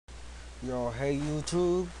Yo, hey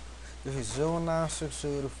YouTube, this is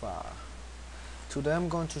 09605. Today I'm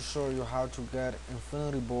going to show you how to get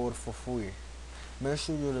InFinityBoard for free. Make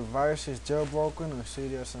sure your device is jailbroken and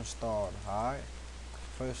Cydia is installed, alright?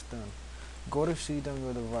 First thing, go to Cydia on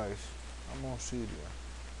your device. I'm on Cydia.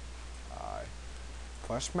 Alright.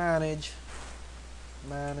 Press manage,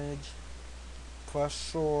 press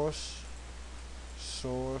source,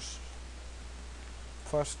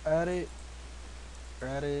 press edit,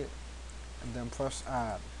 and then press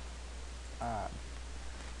add.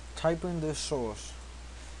 Type in this source,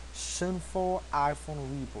 SiNful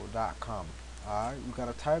iPhone Alright, you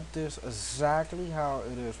gotta type this exactly how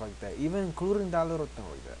it is like that, even including that little thing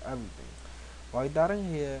right there, everything. Write that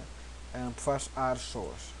in here and press add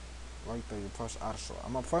source. Right there, you press add source.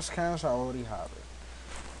 I'm gonna press cancel, I already have it.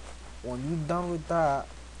 When you're done with that,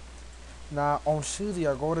 now on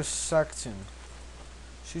Cydia, go to section.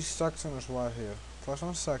 See, section is right here. Press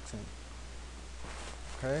on section.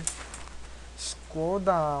 Okay? Scroll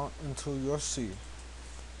down until you'll see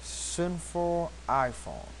SiNful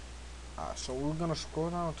iPhone. So we're gonna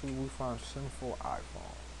scroll down until we find SiNful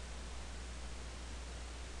iPhone.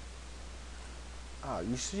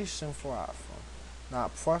 You see SiNful iPhone. Now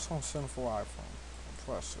press on SiNful iPhone.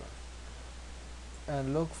 Press it.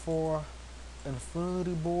 And look for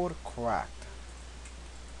InFinityBoard cracked.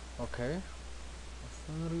 Okay?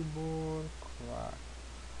 InFinityBoard cracked.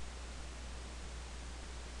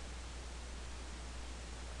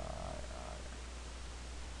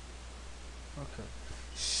 Okay.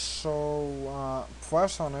 So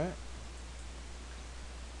press on it,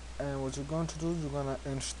 and what you're going to do, you're gonna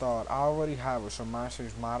install. I already have it, so mine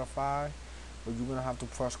says modify, but you're gonna have to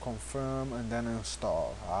press confirm and then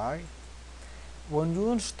install. Alright. When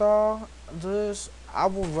you install this, I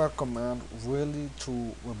would recommend really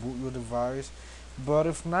to reboot your device. But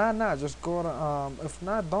if not, just go to if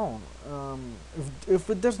not, don't. If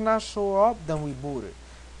it does not show up, then reboot it.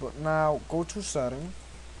 But now go to settings.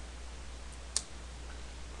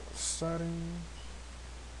 Setting,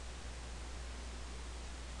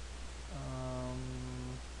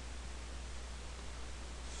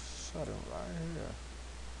 setting right here.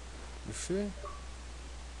 You see?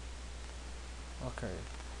 Okay.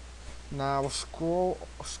 Now scroll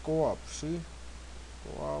up. See?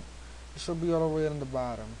 Scroll up. It should be all the way in the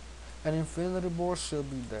bottom, and InFinityBoard should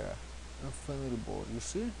be there. InFinityBoard. You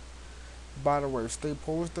see? By the way, stay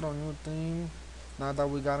posted on new theme. Now that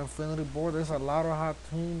we got InFinityBoard, there's a lot of hot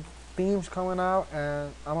themes coming out,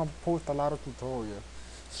 and I'm gonna post a lot of tutorials.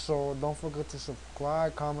 So don't forget to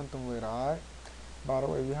subscribe, comment them later, alright? By the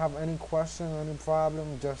way, if you have any question, any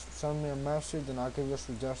problem, just send me a message and I'll give you a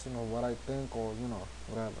suggestion of what I think or,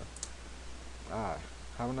 whatever. Alright.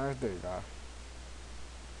 Have a nice day, guys.